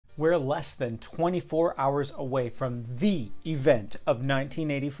We're less than 24 hours away from the event of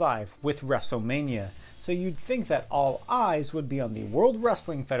 1985 with WrestleMania, so you'd think that all eyes would be on the World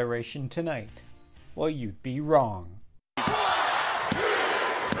Wrestling Federation tonight. Well, you'd be wrong.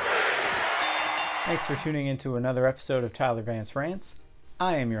 Thanks for tuning into another episode of Tyler Vance Rants.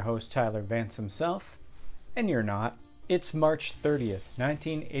 I am your host, Tyler Vance himself, and you're not. It's March 30th,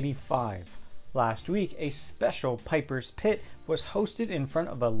 1985. Last week, a special Piper's Pit was hosted in front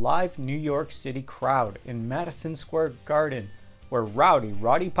of a live New York City crowd in Madison Square Garden, where Rowdy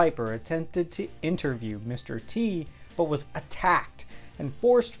Roddy Piper attempted to interview Mr. T, but was attacked and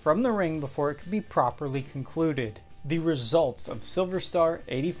forced from the ring before it could be properly concluded. The results of Silver Star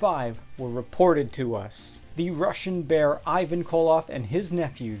 85 were reported to us. The Russian Bear Ivan Koloff and his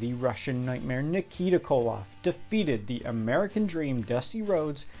nephew, the Russian Nightmare Nikita Koloff, defeated the American Dream Dusty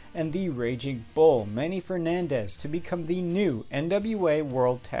Rhodes and the Raging Bull Manny Fernandez to become the new NWA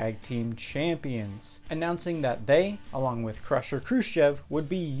World Tag Team Champions, announcing that they, along with Crusher Khrushchev, would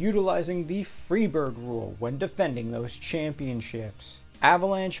be utilizing the Freebird rule when defending those championships.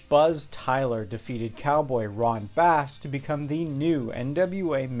 Avalanche Buzz Tyler defeated Cowboy Ron Bass to become the new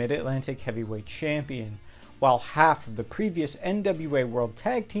NWA Mid-Atlantic Heavyweight Champion, while half of the previous NWA World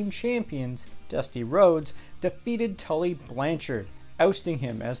Tag Team Champions, Dusty Rhodes, defeated Tully Blanchard, ousting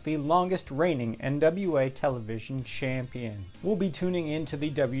him as the longest reigning NWA Television Champion. We'll be tuning into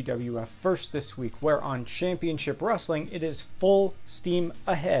the WWF first this week, where on Championship Wrestling it is full steam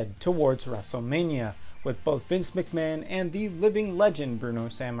ahead towards WrestleMania, with both Vince McMahon and the living legend Bruno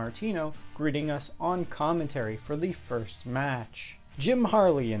Sammartino greeting us on commentary for the first match. Jim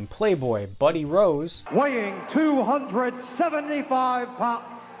Harley and Playboy Buddy Rose, weighing 275 pounds.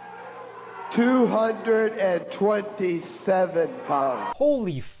 227 pounds.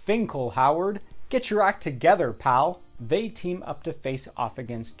 Holy Finkel, Howard. Get your act together, pal. They team up to face off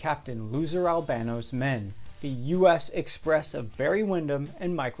against Captain Loser Albano's men, the U.S. Express of Barry Windham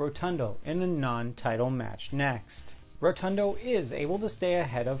and Mike Rotundo, in a non-title match next. Rotundo is able to stay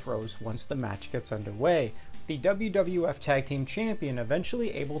ahead of Rose once the match gets underway, the WWF Tag Team Champion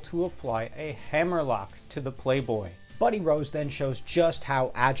eventually able to apply a hammerlock to the Playboy. Buddy Rose then shows just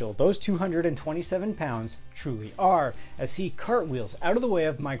how agile those 227 pounds truly are, as he cartwheels out of the way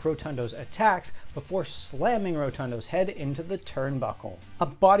of Mike Rotundo's attacks before slamming Rotundo's head into the turnbuckle. A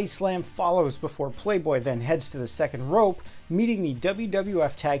body slam follows before Playboy then heads to the second rope, meeting the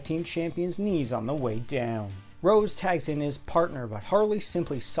WWF Tag Team Champion's knees on the way down. Rose tags in his partner, but Harley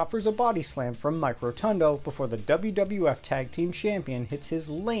simply suffers a body slam from Mike Rotundo before the WWF Tag Team Champion hits his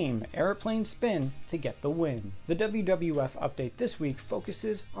lame airplane spin to get the win. The WWF update this week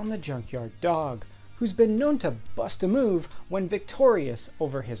focuses on the Junkyard Dog, who's been known to bust a move when victorious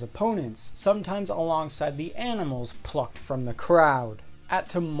over his opponents, sometimes alongside the animals plucked from the crowd. At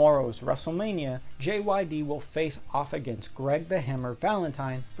tomorrow's WrestleMania, JYD will face off against Greg the Hammer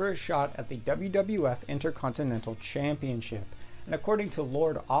Valentine for a shot at the WWF Intercontinental Championship. And according to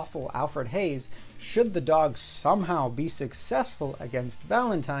Lord Awful Alfred Hayes, should the dog somehow be successful against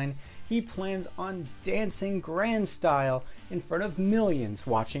Valentine, he plans on dancing grand style in front of millions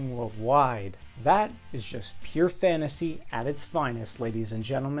watching worldwide. That is just pure fantasy at its finest, ladies and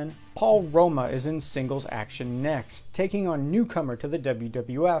gentlemen. Paul Roma is in singles action next, taking on newcomer to the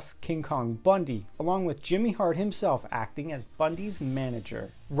WWF, King Kong Bundy, along with Jimmy Hart himself acting as Bundy's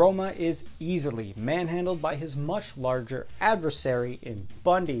manager. Roma is easily manhandled by his much larger adversary in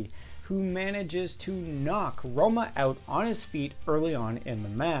Bundy, who manages to knock Roma out on his feet early on in the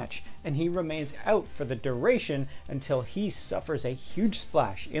match, and he remains out for the duration until he suffers a huge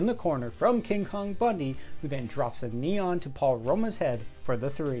splash in the corner from King Kong Bundy, who then drops a knee onto Paul Roma's head for the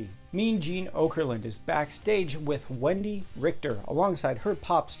 3. Mean Gene Okerlund is backstage with Wendi Richter alongside her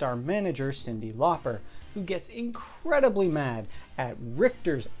pop star manager Cyndi Lauper, who gets incredibly mad at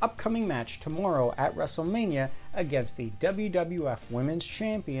Richter's upcoming match tomorrow at WrestleMania against the WWF Women's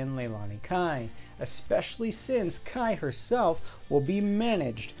Champion Leilani Kai, especially since Kai herself will be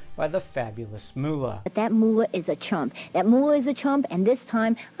managed by the fabulous Moolah. But that Moolah is a chump. That Moolah is a chump, and this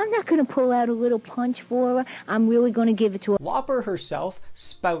time I'm not going to pull out a little punch for her. I'm really going to give it to her. Lauper herself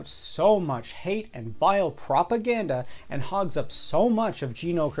spouts so much hate and vile propaganda and hogs up so much of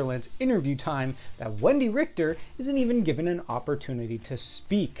Gene Okerlund's interview time that Wendi Richter isn't even given an opportunity to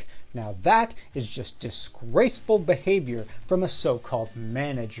speak. Now that is just disgraceful behavior from a so-called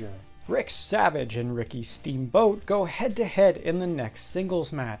manager. Rick Savage and Ricky Steamboat go head-to-head in the next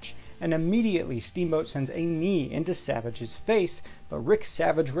singles match, and immediately Steamboat sends a knee into Savage's face, but Rick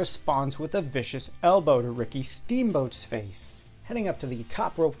Savage responds with a vicious elbow to Ricky Steamboat's face. Heading up to the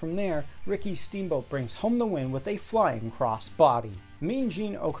top rope from there, Ricky Steamboat brings home the win with a flying crossbody. Mean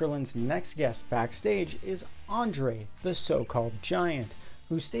Gene Okerlund's next guest backstage is Andre, the so-called Giant,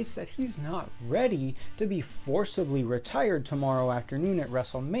 who states that he's not ready to be forcibly retired tomorrow afternoon at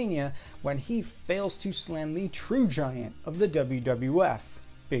WrestleMania when he fails to slam the true giant of the WWF,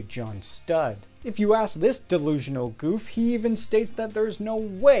 Big John Studd. If you ask this delusional goof, he even states that there's no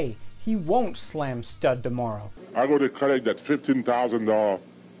way he won't slam Studd tomorrow. I go to collect that $15,000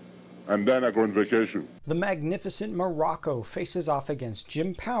 and then I go on vacation. The magnificent Muraco faces off against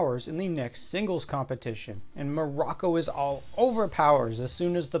Jim Powers in the next singles competition, and Muraco is all over Powers as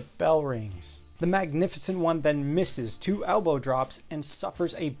soon as the bell rings. The Magnificent One then misses 2 elbow drops and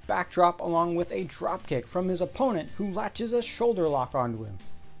suffers a backdrop along with a dropkick from his opponent, who latches a shoulder lock onto him.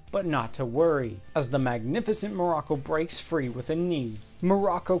 But not to worry, as the Magnificent Muraco breaks free with a knee.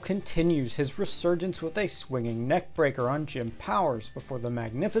 Muraco continues his resurgence with a swinging neckbreaker on Jim Powers before the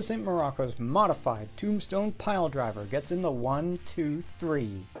Magnificent Muraco's modified Tombstone Piledriver gets in the 1, 2,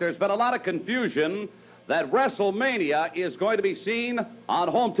 3. There's been a lot of confusion that WrestleMania is going to be seen on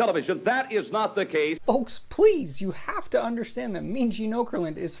home television. That is not the case. Folks, please, you have to understand that Mean Gene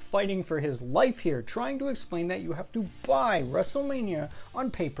Okerlund is fighting for his life here, trying to explain that you have to buy WrestleMania on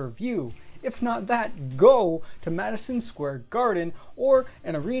pay-per-view. If not that, go to Madison Square Garden or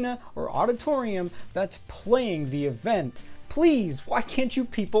an arena or auditorium that's playing the event. Please, why can't you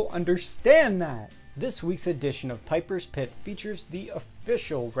people understand that? This week's edition of Piper's Pit features the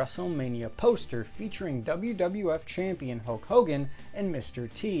official WrestleMania poster featuring WWF Champion Hulk Hogan and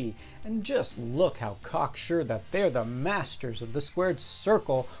Mr. T. And just look how cocksure that they're the masters of the squared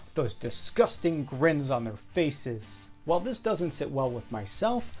circle with those disgusting grins on their faces. While this doesn't sit well with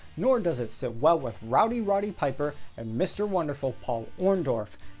myself, nor does it sit well with Rowdy Roddy Piper and Mr. Wonderful Paul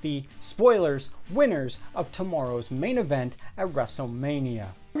Orndorff, the spoilers winners of tomorrow's main event at WrestleMania.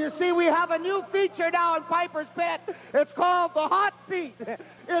 You see, we have a new feature now in Piper's Pit. It's called the Hot Seat.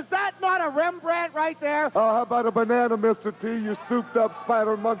 Is that not a Rembrandt right there? Oh, how about a banana, Mr. T, you souped up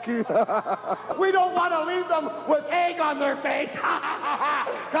spider monkey? We don't want to leave them with egg on their face.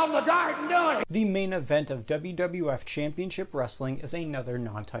 Come the garden, do it. The main event of WWF Championship Wrestling is another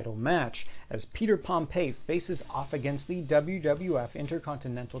non-title match, as Peter Pompeii faces off against the WWF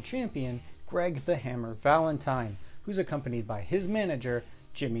Intercontinental Champion, Greg the Hammer Valentine, who's accompanied by his manager,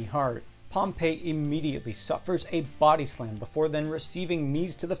 Jimmy Hart. Pompeii immediately suffers a body slam before then receiving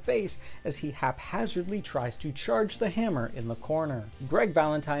knees to the face as he haphazardly tries to charge the Hammer in the corner. Greg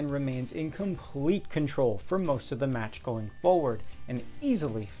Valentine remains in complete control for most of the match going forward and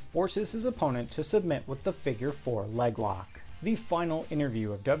easily forces his opponent to submit with the figure 4 leg lock. The final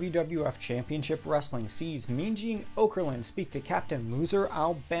interview of WWF Championship Wrestling sees Mean Gene Okerlund speak to Captain Loser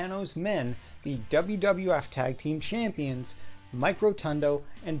Albano's men, the WWF Tag Team Champions, Mike Rotundo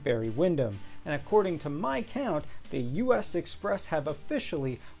and Barry Windham, and according to my count, the US Express have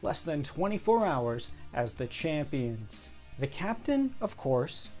officially less than 24 hours as the champions. The captain, of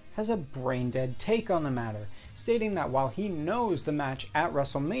course, has a brain-dead take on the matter, stating that while he knows the match at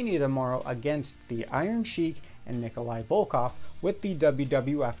WrestleMania tomorrow against the Iron Sheik and Nikolai Volkov with the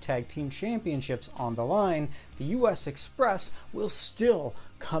WWF Tag Team Championships on the line, the US Express will still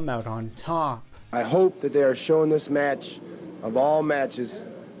come out on top. I hope that they are showing this match of all matches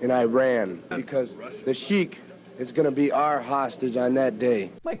in Iran, because the Sheik is going to be our hostage on that day.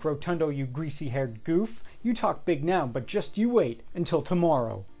 Mike Rotundo, you greasy-haired goof. You talk big now, but just you wait until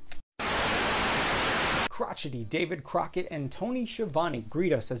tomorrow. Crotchety David Crockett and Tony Schiavone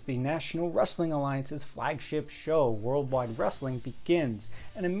greet us as the National Wrestling Alliance's flagship show, Worldwide Wrestling, begins,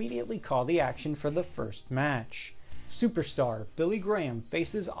 and immediately call the action for the first match. Superstar Billy Graham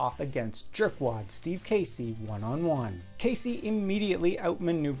faces off against jerkwad Steve Casey one-on-one. Casey immediately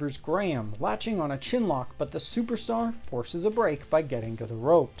outmaneuvers Graham, latching on a chinlock, but the superstar forces a break by getting to the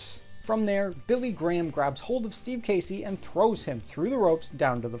ropes. From there, Billy Graham grabs hold of Steve Casey and throws him through the ropes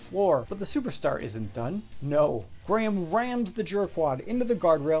down to the floor. But the superstar isn't done. No. Graham rams the jerkwad into the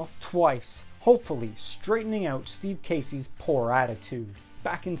guardrail twice, hopefully straightening out Steve Casey's poor attitude.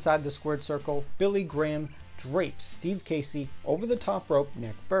 Back inside the squared circle, Billy Graham drapes Steve Casey over the top rope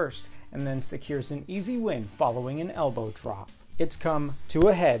neck first, and then secures an easy win following an elbow drop. It's come to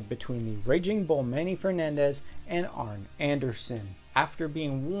a head between the Raging Bull Manny Fernandez and Arn Anderson. After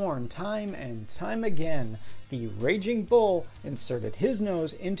being warned time and time again, the Raging Bull inserted his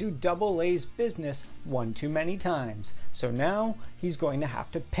nose into Double A's business one too many times, so now he's going to have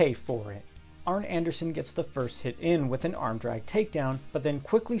to pay for it. Arn Anderson gets the first hit in with an arm drag takedown, but then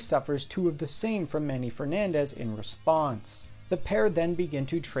quickly suffers 2 of the same from Manny Fernandez in response. The pair then begin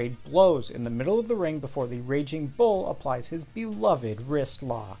to trade blows in the middle of the ring before the Raging Bull applies his beloved wrist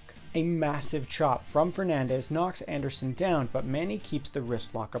lock. A massive chop from Fernandez knocks Anderson down, but Manny keeps the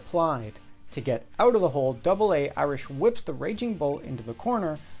wrist lock applied. To get out of the hole, Double A Irish whips the Raging Bull into the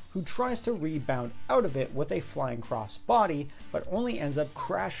corner, who tries to rebound out of it with a flying cross body, but only ends up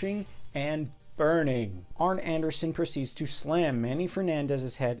crashing and burning. Arn Anderson proceeds to slam Manny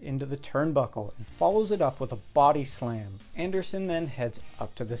Fernandez's head into the turnbuckle and follows it up with a body slam. Anderson then heads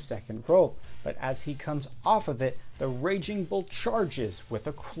up to the second rope, but as he comes off of it, the Raging Bull charges with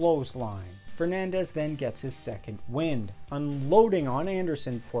a clothesline. Fernandez then gets his second wind, unloading on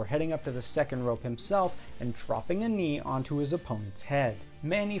Anderson before heading up to the second rope himself and dropping a knee onto his opponent's head.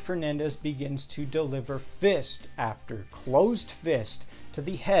 Manny Fernandez begins to deliver fist after closed fist to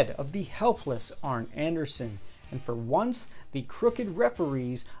the head of the helpless Arn Anderson, and for once, the crooked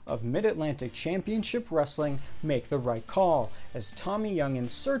referees of Mid-Atlantic Championship Wrestling make the right call, as Tommy Young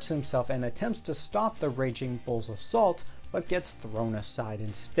inserts himself and attempts to stop the Raging Bull's assault, but gets thrown aside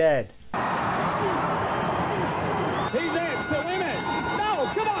instead. He's in, so in it.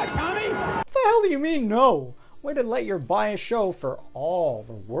 No, come on, Tommy. What the hell do you mean, no? Way to let your bias show for all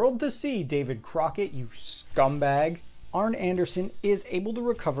the world to see, David Crockett, you scumbag. Arn Anderson is able to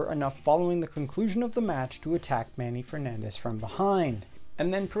recover enough following the conclusion of the match to attack Manny Fernandez from behind,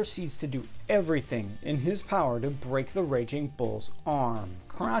 and then proceeds to do everything in his power to break the Raging Bull's arm.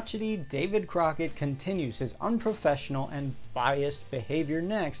 Crotchety David Crockett continues his unprofessional and biased behavior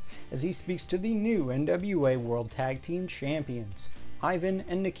next as he speaks to the new NWA World Tag Team Champions, Ivan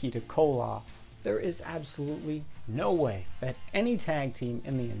and Nikita Koloff. There is absolutely no way that any tag team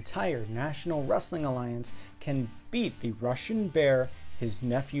in the entire National Wrestling Alliance can beat the Russian Bear, his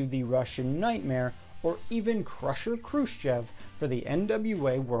nephew the Russian Nightmare, or even Crusher Khrushchev for the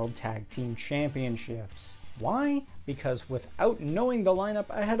NWA World Tag Team Championships. Why? Because without knowing the lineup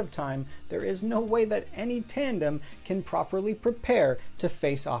ahead of time, there is no way that any tandem can properly prepare to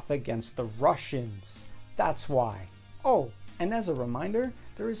face off against the Russians. That's why. Oh, and as a reminder,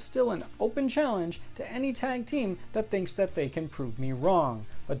 there is still an open challenge to any tag team that thinks that they can prove me wrong.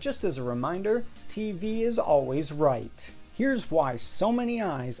 But just as a reminder, TV is always right. Here's why so many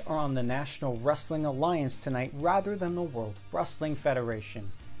eyes are on the National Wrestling Alliance tonight rather than the World Wrestling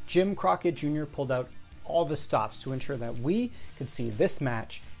Federation. Jim Crockett Jr. pulled out all the stops to ensure that we could see this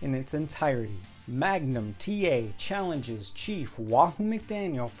match in its entirety. Magnum TA challenges Chief Wahoo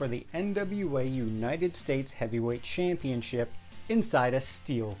McDaniel for the NWA United States Heavyweight Championship inside a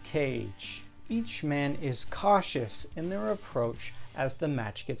steel cage. Each man is cautious in their approach as the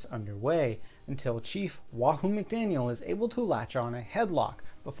match gets underway, until Chief Wahoo McDaniel is able to latch on a headlock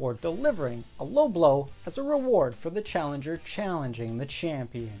before delivering a low blow as a reward for the challenger challenging the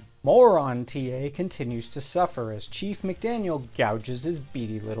champion. Moron TA continues to suffer as Chief McDaniel gouges his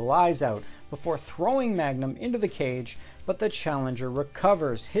beady little eyes out before throwing Magnum into the cage, but the challenger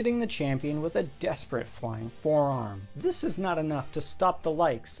recovers, hitting the champion with a desperate flying forearm. This is not enough to stop the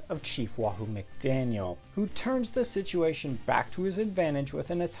likes of Chief Wahoo McDaniel, who turns the situation back to his advantage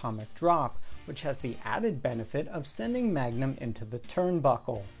with an atomic drop, which has the added benefit of sending Magnum into the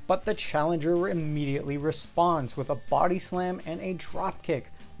turnbuckle. But the challenger immediately responds with a body slam and a drop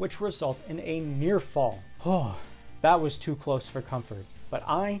kick, which result in a near fall. Oh, that was too close for comfort, but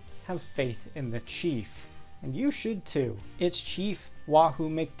I have faith in the Chief, and you should too. It's Chief Wahoo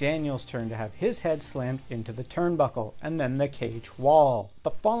McDaniel's turn to have his head slammed into the turnbuckle and then the cage wall.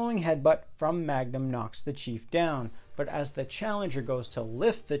 The following headbutt from Magnum knocks the Chief down, but as the challenger goes to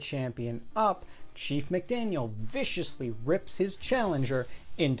lift the champion up, Chief McDaniel viciously rips his challenger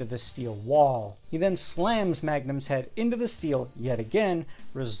into the steel wall. He then slams Magnum's head into the steel yet again,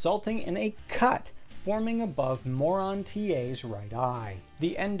 resulting in a cut forming above Moron TA's right eye.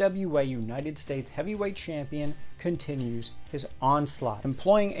 The NWA United States Heavyweight Champion continues his onslaught,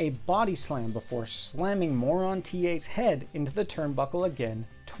 employing a body slam before slamming Moron TA's head into the turnbuckle again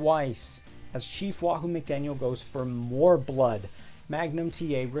twice. As Chief Wahoo McDaniel goes for more blood, Magnum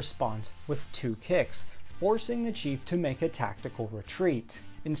TA responds with 2 kicks, forcing the Chief to make a tactical retreat.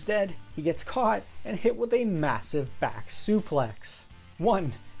 Instead, he gets caught and hit with a massive back suplex.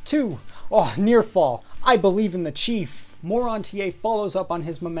 1, 2, oh, near fall. I believe in the Chief. Moron TA follows up on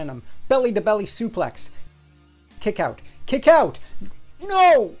his momentum. Belly to belly suplex. Kick out. Kick out!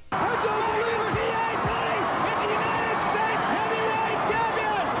 No! I don't believe it! It's the United States Heavyweight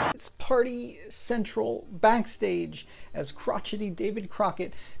Champion! It's Party Central backstage as crotchety David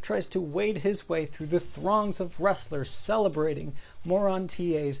Crockett tries to wade his way through the throngs of wrestlers celebrating Moron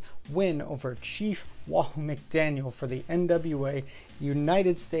TA's win over Chief Wahoo McDaniel for the NWA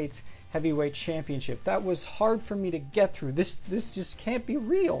United States Heavyweight Championship. That was hard for me to get through. This just can't be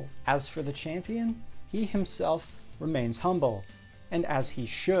real. As for the champion, he himself remains humble. and as he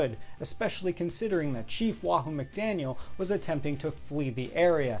should, especially considering that Chief Wahoo McDaniel was attempting to flee the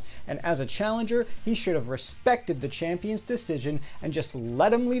area, and as a challenger, he should have respected the champion's decision and just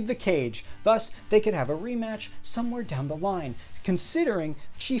let him leave the cage. Thus, they could have a rematch somewhere down the line, considering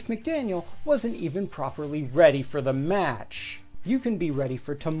Chief McDaniel wasn't even properly ready for the match. You can be ready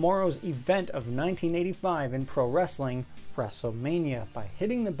for tomorrow's event of 1985 in pro wrestling, WrestleMania, by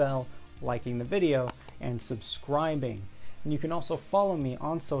hitting the bell, liking the video, and subscribing. And you can also follow me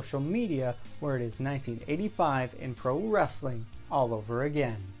on social media where it is 1985 in pro wrestling all over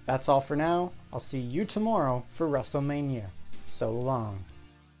again. That's all for now. I'll see you tomorrow for WrestleMania. So long.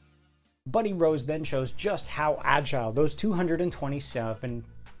 Buddy Rose then shows just how agile those 227.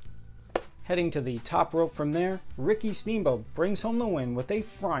 Heading to the top rope from there, Ricky Steamboat brings home the win with a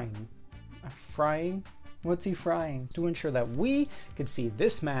frying? What's he frying? To ensure that we could see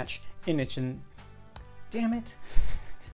this match in its... Damn it.